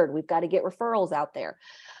word. We've got to get referrals out there.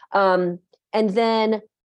 And then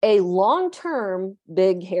a long-term,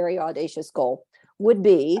 big, hairy, audacious goal would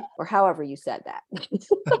be, or however you said that,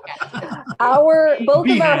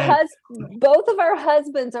 both of our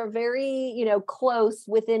husbands are very, close,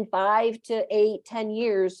 within 5 to 8, 10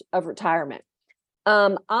 years of retirement.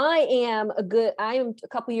 I am a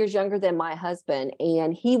couple years younger than my husband,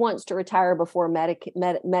 and he wants to retire before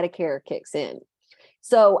Medicare kicks in.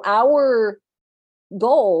 So our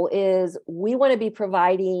goal is, we want to be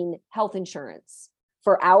providing health insurance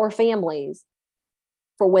for our families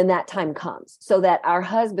for when that time comes, so that our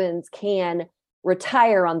husbands can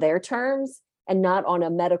retire on their terms and not on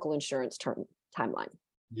a medical insurance timeline.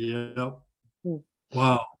 Yep.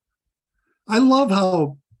 Wow. I love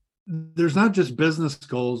how there's not just business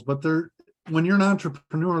goals, but when you're an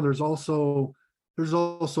entrepreneur, there's also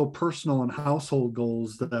personal and household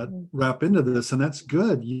goals that wrap into this, and that's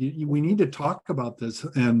good. We need to talk about this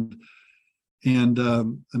and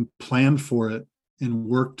plan for it and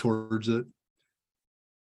work towards it.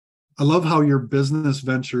 I love how your business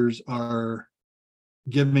ventures are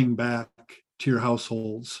giving back to your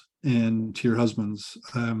households and to your husbands.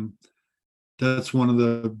 That's one of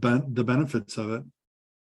the benefits of it.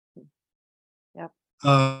 Yep.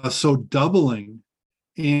 So doubling.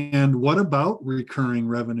 And what about recurring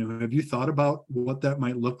revenue? Have you thought about what that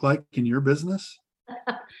might look like in your business?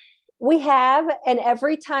 We have, and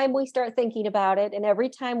every time we start thinking about it, and every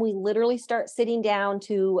time we literally start sitting down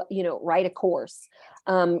to, write a course,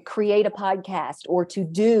 create a podcast, or to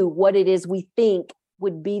do what it is we think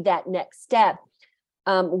would be that next step,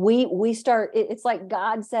 we start. It's like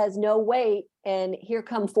God says, "No, wait," and here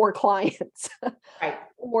come 4 clients, right?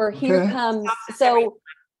 Or here comes so.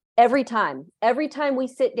 Every time we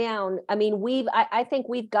sit down, I mean, I think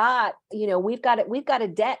we've got a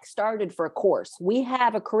deck started for a course. We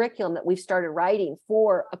have a curriculum that we've started writing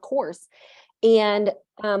for a course, and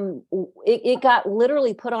it got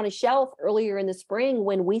literally put on a shelf earlier in the spring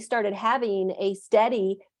when we started having a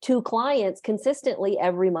steady 2 clients consistently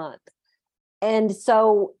every month. And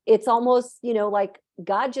so it's almost, like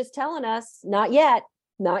God just telling us, not yet.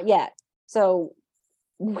 So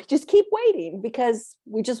we just keep waiting, because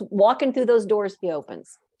we're just walking through those doors he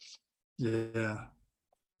opens. Yeah.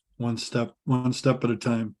 One step at a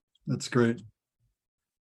time. That's great.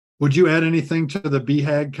 Would you add anything to the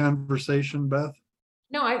BHAG conversation, Beth?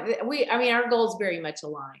 No, our goals very much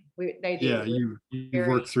align. They do. Yeah, you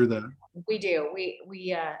work through that. We do.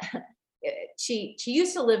 She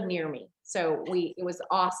used to live near me, so it was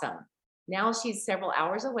awesome. Now she's several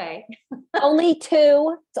hours away. Only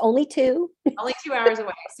two. It's only two. Only 2 hours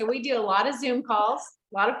away. So we do a lot of Zoom calls,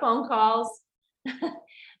 a lot of phone calls.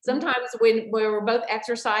 Sometimes when we're both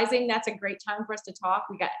exercising, that's a great time for us to talk.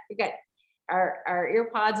 We got our ear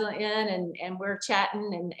pods in, and we're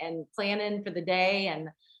chatting and planning for the day. And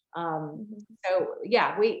so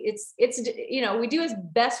yeah, it's we do as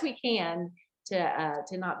best we can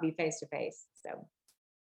to not be face to face. So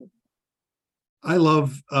I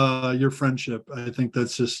love your friendship. I think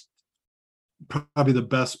that's just probably the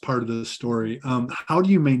best part of the story. How do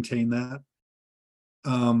you maintain that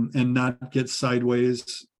and not get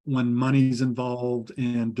sideways when money's involved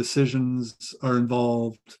and decisions are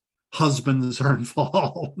involved, husbands are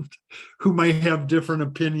involved, who might have different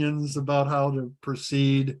opinions about how to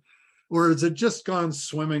proceed? Or has it just gone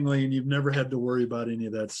swimmingly and you've never had to worry about any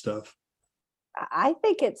of that stuff? I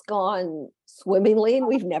think it's gone swimmingly and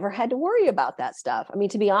we've never had to worry about that stuff. I mean,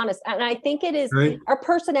 to be honest, and I think it is, Right. Our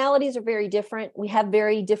personalities are very different. We have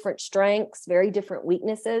very different strengths, very different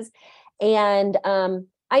weaknesses. And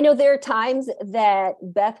I know there are times that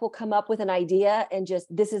Beth will come up with an idea and just,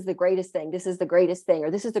 this is the greatest thing. This is the greatest thing, or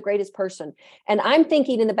this is the greatest person. And I'm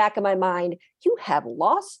thinking in the back of my mind, you have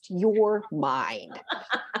lost your mind.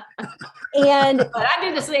 And but I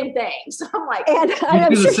do the same thing. So I'm like, and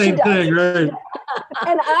I'm You do sure the same she does. thing, right?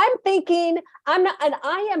 And I'm thinking,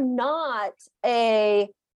 I am not a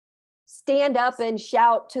stand up and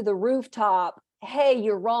shout to the rooftop, hey,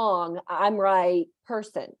 you're wrong, I'm right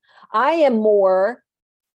person. I am more,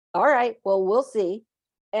 all right, well, we'll see.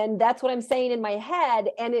 And that's what I'm saying in my head.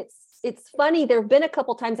 And it's funny. There have been a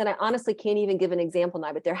couple times, and I honestly can't even give an example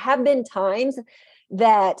now, but there have been times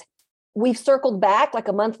that we've circled back like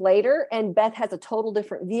a month later and Beth has a total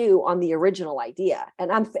different view on the original idea.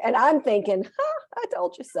 And I'm thinking, I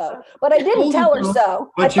told you so, but I didn't tell her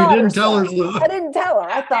so. But you didn't tell her so. I didn't tell her.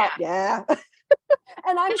 I thought, yeah.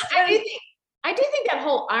 And I'm sure. I do think that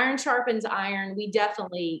whole iron sharpens iron. We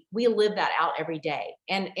live that out every day.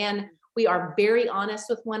 And we are very honest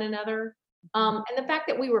with one another. And the fact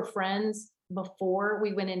that we were friends before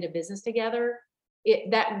we went into business together,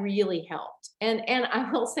 that really helped. And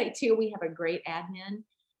I will say too, we have a great admin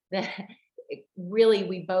that really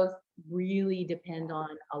we both really depend on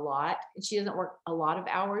a lot. She doesn't work a lot of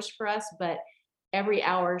hours for us, but every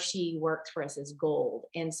hour she works for us is gold.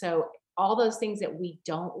 And so all those things that we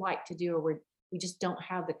don't like to do, or we just don't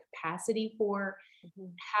have the capacity for,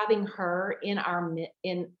 having her in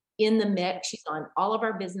the mix. She's on all of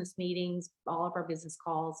our business meetings, all of our business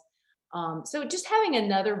calls. So just having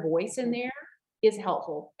another voice in there is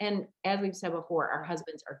helpful. And as we've said before, our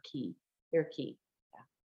husbands are key. They're key. Yeah.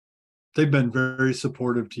 They've been very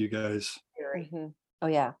supportive to you guys. Very. Oh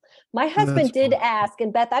yeah. My husband did ask,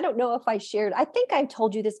 and Beth, I don't know if I shared, I think I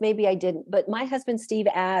told you this, maybe I didn't, but my husband, Steve,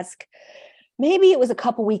 asked, maybe it was a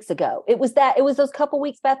couple weeks ago. It was those couple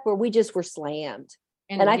weeks, Beth, where we just were slammed.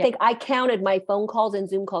 And I think I counted my phone calls and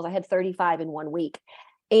Zoom calls. I had 35 in 1 week.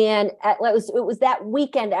 And it was that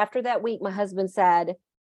weekend. After that week, my husband said,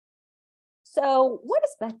 so what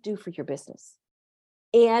does Beth do for your business?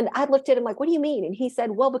 And I looked at him like, what do you mean? And he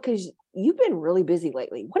said, well, because you've been really busy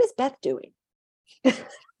lately. What is Beth doing?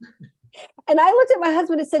 And I looked at my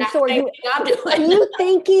husband and said, so are you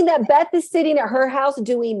thinking that Beth is sitting at her house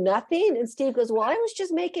doing nothing? And Steve goes, well, I was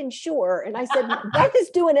just making sure. And I said, Beth is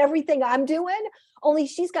doing everything I'm doing, only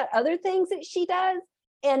she's got other things that she does.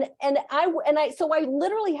 And so I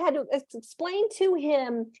literally had to explain to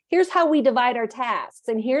him, here's how we divide our tasks,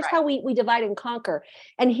 and here's how we divide and conquer.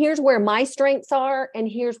 And here's where my strengths are, and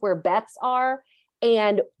here's where Beth's are.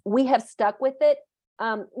 And we have stuck with it.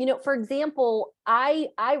 For example, I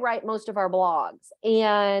write most of our blogs,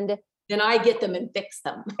 and then I get them and fix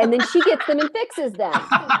them. And then she gets them and fixes them.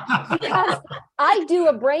 Because I do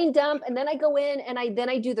a brain dump, and then I go in and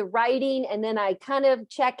I do the writing, and then I kind of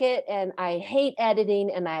check it, and I hate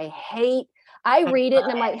editing, and I read it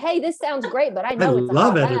and I'm like, hey, this sounds great, but I know it's a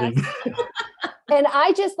hot editing. And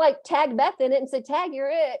I just like tag Beth in it and say, tag, you're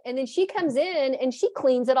it. And then she comes in and she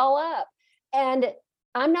cleans it all up. And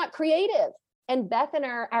I'm not creative. And Beth and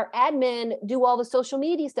our admin do all the social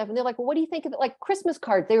media stuff. And they're like, well, what do you think of it? Like Christmas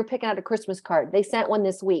cards. They were picking out a Christmas card. They sent one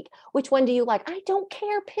this week. Which one do you like? I don't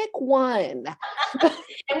care. Pick one.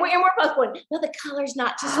 and we're both going, no, the color's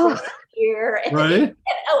not just here. Right.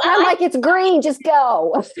 I'm like, it's green. Just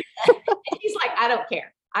go. He's like, I don't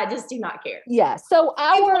care. I just do not care. Yeah. So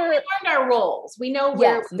we learned our roles. We know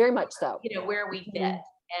where, very much so. Where we fit,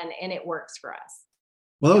 and it works for us.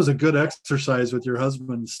 Well, that was a good exercise with your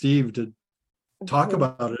husband, Steve, to talk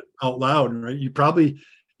about it out loud, right? You probably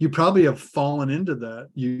have fallen into that.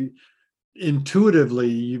 intuitively,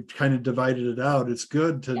 you've kind of divided it out. It's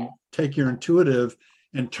good to take your intuitive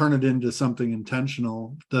and turn it into something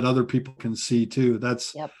intentional that other people can see too.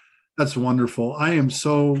 That's wonderful. I am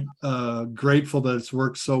so grateful that it's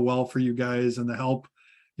worked so well for you guys and the help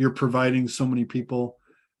you're providing so many people.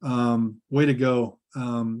 Way to go.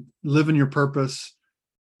 Living your purpose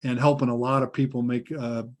and helping a lot of people make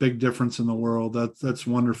a big difference in the world. That's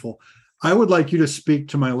wonderful. I would like you to speak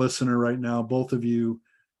to my listener right now, both of you.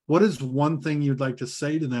 What is one thing you'd like to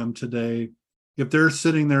say to them today if they're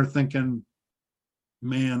sitting there thinking,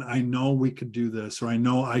 man, I know we could do this, or I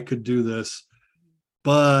know I could do this,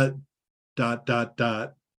 but ...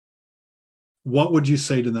 What would you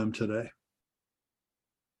say to them today?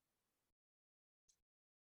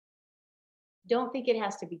 Don't think it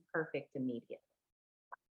has to be perfect immediately.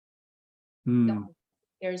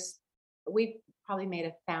 We've probably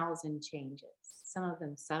made 1,000 changes, some of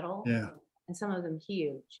them subtle, and some of them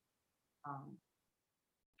huge.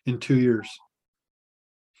 In 2 years.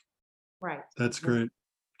 Right. That's great.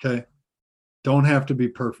 Okay. Don't have to be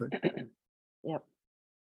perfect. Yep.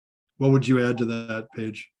 What would you add to that,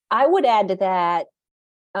 Paige? I would add to that,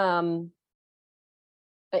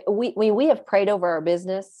 we have prayed over our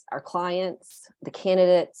business, our clients, the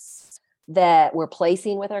candidates that we're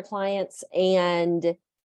placing with our clients, and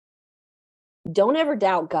don't ever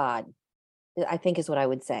doubt God, I think is what I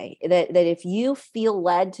would say. That if you feel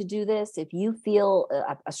led to do this, if you feel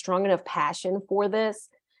a strong enough passion for this,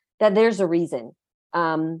 that there's a reason.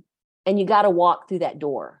 And you got to walk through that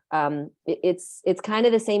door. It's kind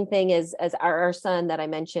of the same thing as our son that I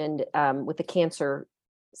mentioned with the cancer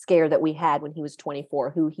scare that we had when he was 24,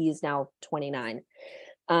 who he is now 29.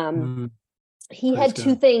 He had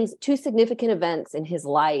two significant events in his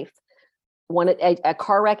life. One, a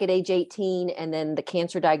car wreck at age 18, and then the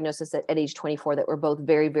cancer diagnosis at age 24 that were both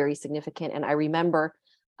very, very significant. And I remember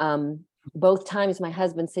both times my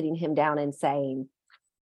husband sitting him down and saying,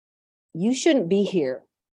 you shouldn't be here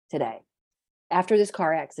today. After this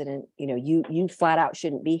car accident, you flat out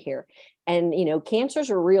shouldn't be here. And, cancer's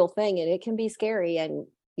a real thing and it can be scary, and,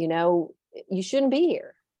 you shouldn't be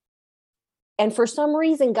here. And for some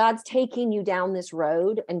reason, God's taking you down this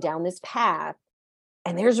road and down this path,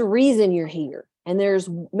 and there's a reason you're here. And there's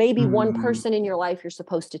maybe one person in your life you're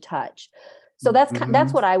supposed to touch. So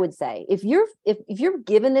that's what I would say. If you're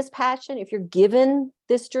given this passion, if you're given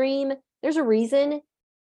this dream, there's a reason.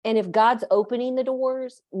 And if God's opening the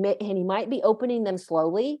doors, and he might be opening them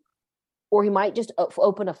slowly, or he might just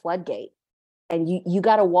open a floodgate, and you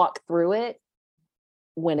got to walk through it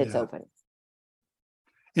when it's open.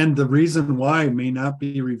 And the reason why may not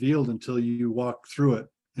be revealed until you walk through it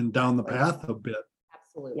and down the path a bit.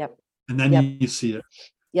 Absolutely. Yep. And then you see it.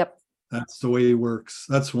 Yep. That's the way it works.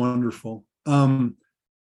 That's wonderful.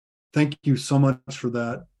 Thank you so much for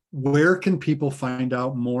that. Where can people find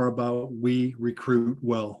out more about We Recruit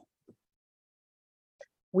Well?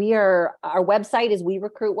 Our website is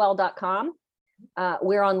werecruitwell.com.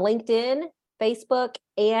 We're on LinkedIn, Facebook,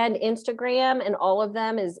 and Instagram, and all of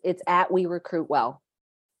them it's at We Recruit Well.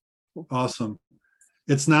 Awesome.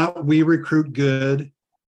 It's not We Recruit Good.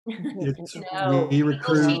 It's no. We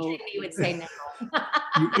Recruit. You would say no.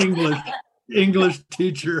 You English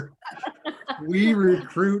teacher. We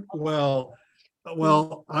Recruit Well.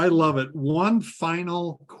 Well, I love it. One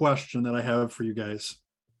final question that I have for you guys.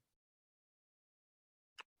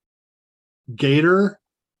 Gator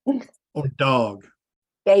or dog?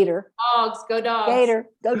 Gator. Dogs, go dogs. Gator,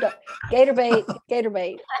 go dog. Gator bait, gator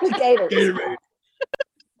bait, gator. Gator bait.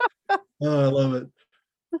 Oh, I love it.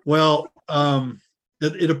 Well,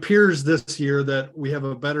 it appears this year that we have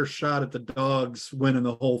a better shot at the dogs winning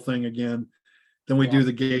the whole thing again than we do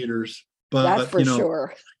the Gators. But that's for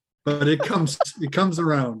sure. But it comes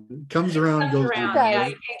around. It comes around, goes around. Yeah,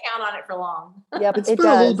 you can't count on it for long. Yep, it's been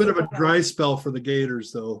a little bit of a dry spell for the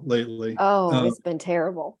Gators though lately. Oh, it's been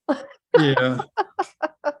terrible. Yeah.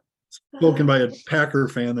 Spoken by a Packer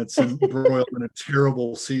fan that's embroiled in a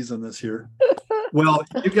terrible season this year. Well,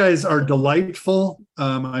 you guys are delightful.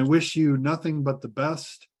 I wish you nothing but the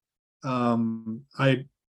best. I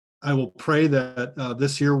will pray that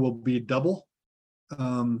this year will be double.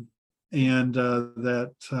 And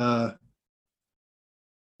that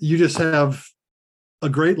you just have a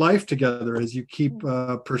great life together as you keep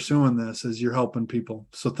pursuing this, as you're helping people.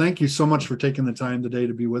 So thank you so much for taking the time today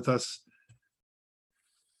to be with us.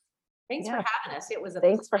 Thanks for having us. It was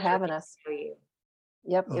Thanks for having us.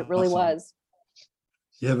 Yep, it really was.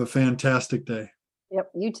 You have a fantastic day.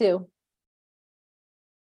 Yep, you too.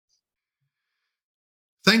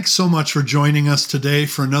 Thanks so much for joining us today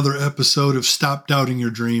for another episode of Stop Doubting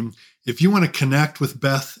Your Dream. If you want to connect with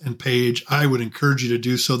Beth and Paige, I would encourage you to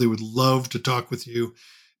do so. They would love to talk with you.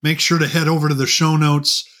 Make sure to head over to the show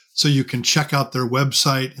notes so you can check out their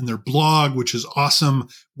website and their blog, which is awesome,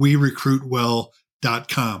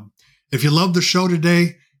 werecruitwell.com. If you love the show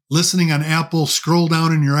today, listening on Apple, scroll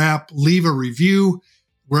down in your app, leave a review.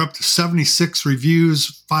 We're up to 76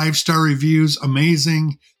 reviews, 5-star reviews.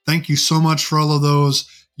 Amazing. Thank you so much for all of those.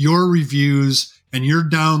 Your reviews and your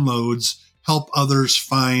downloads help others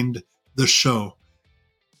find the show.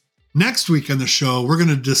 Next week on the show, we're going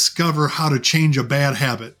to discover how to change a bad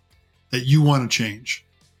habit that you want to change.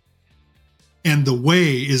 And the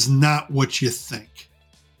way is not what you think.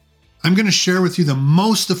 I'm going to share with you the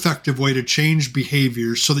most effective way to change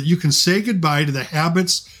behaviors so that you can say goodbye to the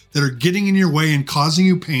habits that are getting in your way and causing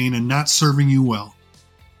you pain and not serving you well.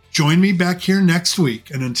 Join me back here next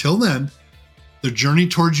week. And until then, the journey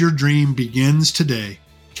towards your dream begins today.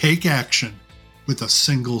 Take action with a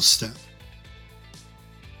single step.